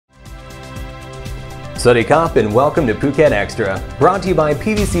Sawadee Krap and welcome to Phuket Extra, brought to you by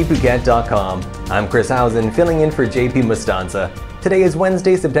PVCPhuket.com. I'm Chris Howson, filling in for JP Mustanza. Today is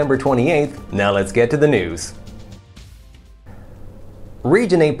Wednesday, September 28th. Now let's get to the news.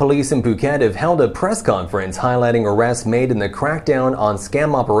 Region 8 Police in Phuket have held a press conference highlighting arrests made in the crackdown on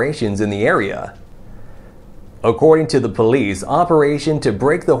scam operations in the area. According to the police, Operation to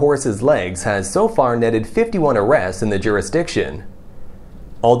Break the Horse's Legs has so far netted 51 arrests in the jurisdiction.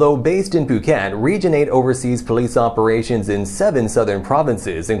 Although based in Phuket, Region 8 oversees police operations in 7 southern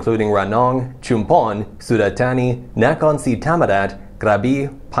provinces including Ranong, Chumpon, Surat Thani, Nakhon Si Thammarat,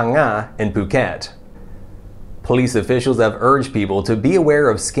 Krabi, Phang and Phuket. Police officials have urged people to be aware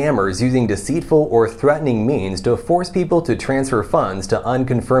of scammers using deceitful or threatening means to force people to transfer funds to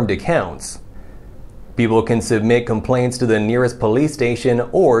unconfirmed accounts. People can submit complaints to the nearest police station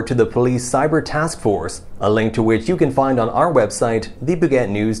or to the Police Cyber Task Force, a link to which you can find on our website,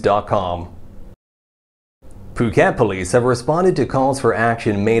 thephuket.news.com. Phuket police have responded to calls for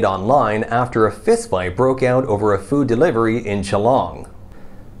action made online after a fistfight broke out over a food delivery in Chalong.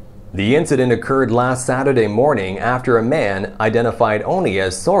 The incident occurred last Saturday morning after a man, identified only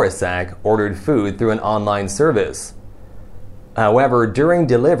as Sorasak, ordered food through an online service. However, during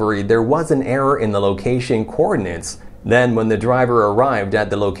delivery, there was an error in the location coordinates. Then, when the driver arrived at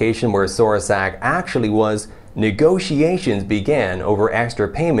the location where Sorasak actually was, negotiations began over extra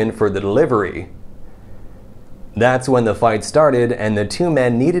payment for the delivery. That's when the fight started and the two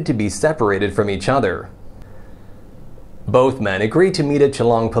men needed to be separated from each other. Both men agreed to meet at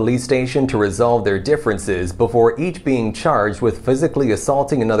Chalong police station to resolve their differences before each being charged with physically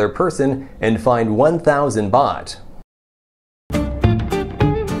assaulting another person and fined 1,000 baht.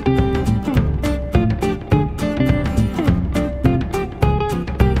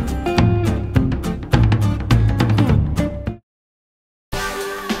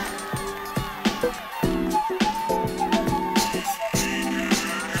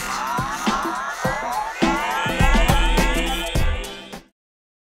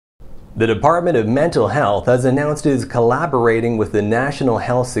 The Department of Mental Health has announced it is collaborating with the National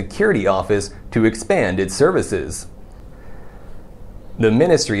Health Security Office to expand its services. The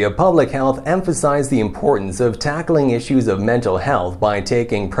Ministry of Public Health emphasized the importance of tackling issues of mental health by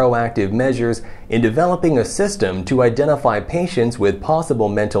taking proactive measures in developing a system to identify patients with possible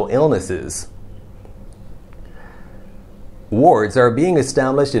mental illnesses. Wards are being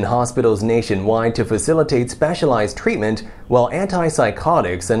established in hospitals nationwide to facilitate specialized treatment, while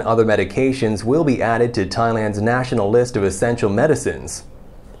antipsychotics and other medications will be added to Thailand's national list of essential medicines.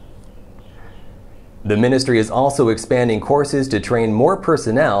 The ministry is also expanding courses to train more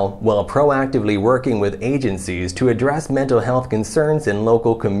personnel while proactively working with agencies to address mental health concerns in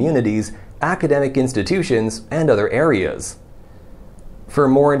local communities, academic institutions, and other areas. For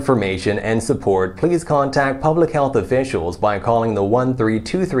more information and support, please contact public health officials by calling the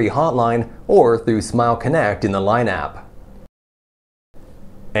 1323 hotline or through Smile Connect in the Line app.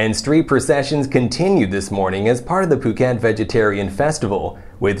 And street processions continued this morning as part of the Phuket Vegetarian Festival,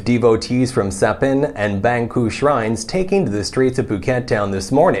 with devotees from Sapam and Bangku shrines taking to the streets of Phuket town this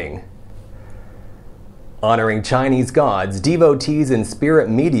morning. Honoring Chinese gods, devotees and spirit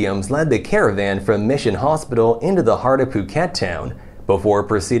mediums led the caravan from Mission Hospital into the heart of Phuket town, before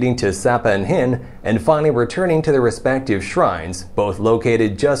proceeding to Sapam and finally returning to their respective shrines, both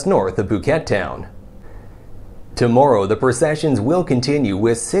located just north of Phuket town. Tomorrow, the processions will continue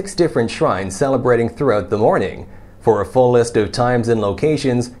with 6 different shrines celebrating throughout the morning. For a full list of times and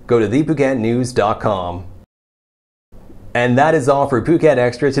locations, go to thephuket.news.com. And that is all for Phuket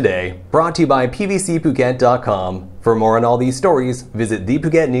Extra today, brought to you by PVCPhuket.com. For more on all these stories, visit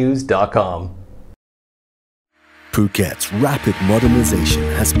thephuket.news.com. Phuket's rapid modernization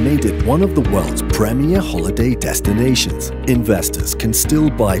has made it one of the world's premier holiday destinations. Investors can still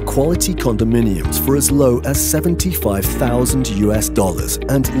buy quality condominiums for as low as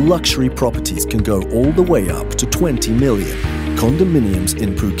 $75,000 and luxury properties can go all the way up to 20 million. Condominiums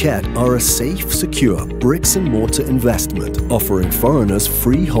in Phuket are a safe, secure bricks-and-mortar investment offering foreigners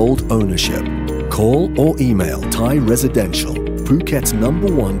freehold ownership. Call or email Thai Residential, Phuket's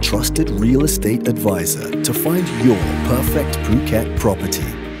 #1 trusted real estate advisor, to find your perfect Phuket property.